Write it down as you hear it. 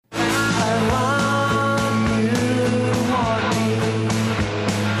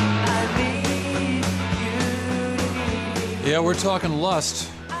we're talking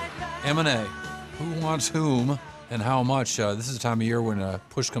lust, M&A. Who wants whom and how much? This is a time of year when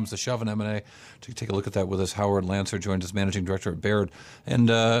push comes to shove in M&A. To take a look at that with us, Howard Lanser joins us, Managing Director at Baird. And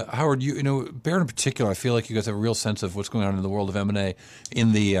Howard, you know, Baird in particular, I feel like you guys have a real sense of what's going on in the world of M&A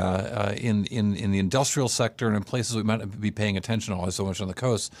in the in the industrial sector and in places we might be paying attention on, so much on the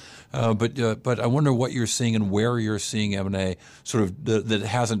coast. But I wonder what you're seeing and where you're seeing M&A sort of that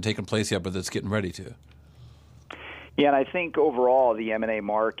hasn't taken place yet, but that's getting ready to. Yeah, and I think overall the M&A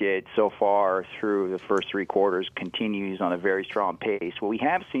market so far through the first three quarters continues on a very strong pace. What we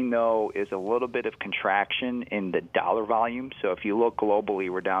have seen, though, is a little bit of contraction in the dollar volume. So if you look globally,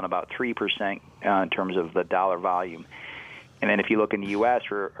 we're down about 3% in terms of the dollar volume. And then if you look in the U.S.,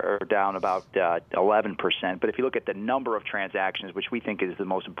 we're down about 11%. But if you look at the number of transactions, which we think is the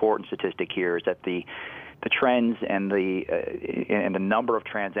most important statistic here, is that the trends and the number of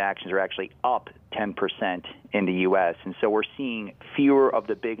transactions are actually up 10% in the U.S. And so we're seeing fewer of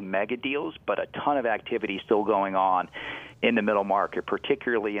the big mega deals, but a ton of activity still going on in the middle market,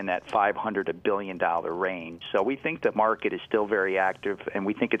 particularly in that $500 to $1 billion range. So we think the market is still very active, and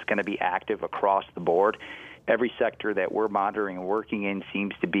we think it's going to be active across the board. Every sector that we're monitoring and working in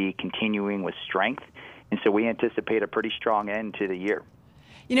seems to be continuing with strength, and so we anticipate a pretty strong end to the year.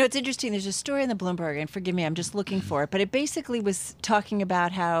 You know, it's interesting. There's a story in the Bloomberg, and forgive me, I'm just looking for it, but it basically was talking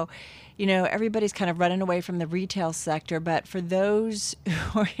about how, you know, everybody's kind of running away from the retail sector, but for those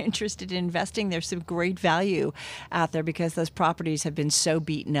who are interested in investing, there's some great value out there because those properties have been so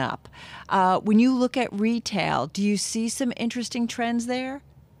beaten up. When you look at retail, do you see some interesting trends there?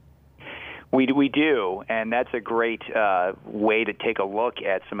 We do, and that's a great way to take a look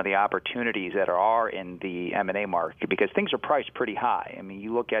at some of the opportunities that are in the M&A market because things are priced pretty high. I mean,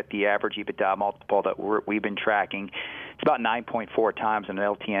 you look at the average EBITDA multiple that we've been tracking, it's about 9.4 times on an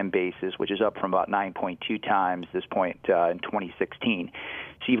LTM basis, which is up from about 9.2 times this point in 2016.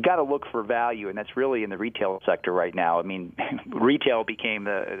 So you've got to look for value, and that's really in the retail sector right now. I mean, retail became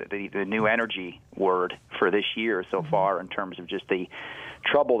the new energy word for this year so far in terms of just the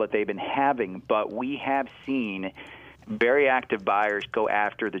trouble that they've been having. But we have seen very active buyers go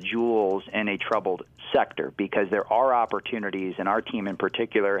after the jewels in a troubled sector because there are opportunities, and our team in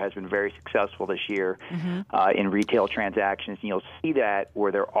particular has been very successful this year in retail transactions. And you'll see that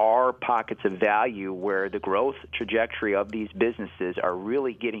where there are pockets of value where the growth trajectory of these businesses are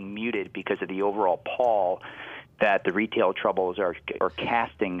really getting muted because of the overall pall that the retail troubles are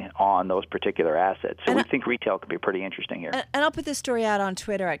casting on those particular assets. So we think retail could be pretty interesting here. And I'll put this story out on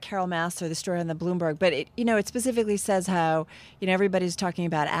Twitter at Carol Massar, the story on the Bloomberg. But it specifically says how everybody's talking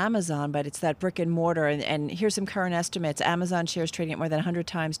about Amazon, but it's that brick and mortar. And here's some current estimates: Amazon shares trading at more than 100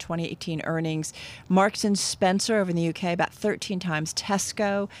 times 2018 earnings. Marks and Spencer over in the UK about 13 times.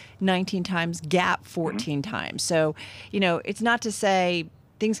 Tesco 19 times. Gap 14 times. So it's not to say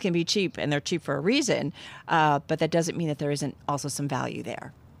things can be cheap, and they're cheap for a reason, but that doesn't mean that there isn't also some value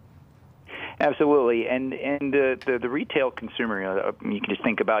there. Absolutely, and the retail consumer, you can just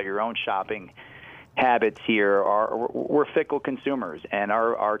think about your own shopping habits here. We're fickle consumers, and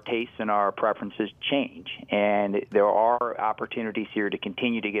our tastes and our preferences change, and there are opportunities here to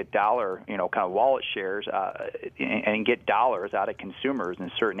continue to get dollar, kind of wallet shares and get dollars out of consumers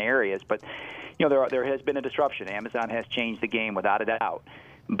in certain areas. But there has been a disruption. Amazon has changed the game without a doubt.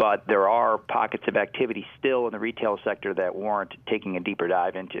 But there are pockets of activity still in the retail sector that warrant taking a deeper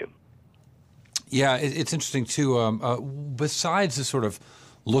dive into. Yeah, it's interesting, too. Besides the sort of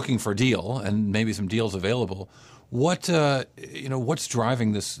looking for deal and maybe some deals available, what's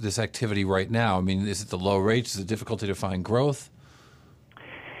driving this activity right now? I mean, is it the low rates? Is it difficulty to find growth?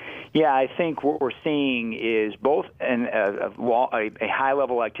 Yeah, I think what we're seeing is both a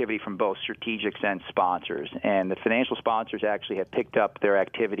high-level activity from both strategics and sponsors. And the financial sponsors actually have picked up their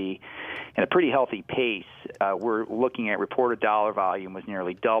activity in a pretty healthy pace. We're looking at reported dollar volume was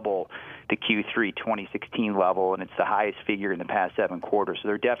nearly double the Q3 2016 level, and it's the highest figure in the past 7 quarters. So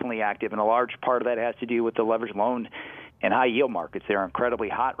they're definitely active, and a large part of that has to do with the leveraged loan and high-yield markets. They're incredibly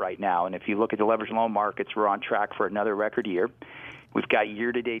hot right now. And if you look at the leveraged loan markets, we're on track for another record year. We've got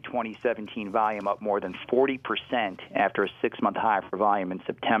year-to-date 2017 volume up more than 40% after a 6-month high for volume in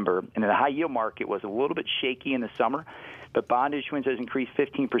September. And the high-yield market was a little bit shaky in the summer, but bond issuance has increased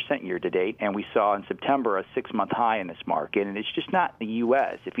 15% year-to-date, and we saw in September a 6-month high in this market. And it's just not the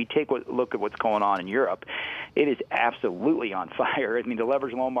U.S. If you take a look at what's going on in Europe, it is absolutely on fire. I mean, the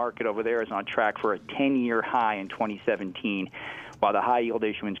leveraged loan market over there is on track for a 10-year high in 2017. while the high yield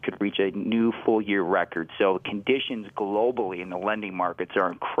issuance could reach a new full-year record. So conditions globally in the lending markets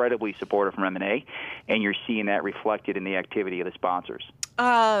are incredibly supportive from M&A, and you're seeing that reflected in the activity of the sponsors.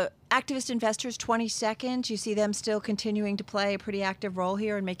 Activist investors, 20 seconds. You see them still continuing to play a pretty active role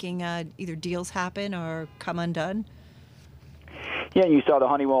here in making either deals happen or come undone? Yeah, and you saw the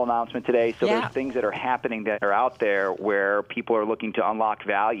Honeywell announcement today. So Yeah. there's things that are happening that are out there where people are looking to unlock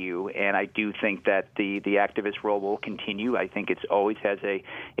value, and I do think that the activist role will continue. I think it's always has a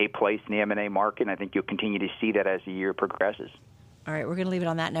place in the M&A market, and I think you'll continue to see that as the year progresses. All right, we're going to leave it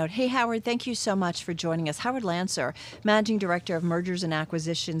on that note. Hey, Howard, thank you so much for joining us. Howard Lanser, Managing Director of Mergers and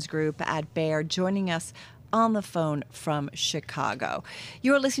Acquisitions Group at Baird, joining us on the phone from Chicago.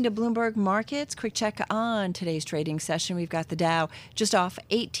 You are listening to Bloomberg Markets. Quick check on today's trading session. We've got the Dow just off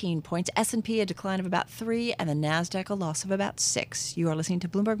 18 points, S&P a decline of about 3, and the NASDAQ a loss of about 6. You are listening to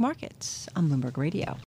Bloomberg Markets on Bloomberg Radio.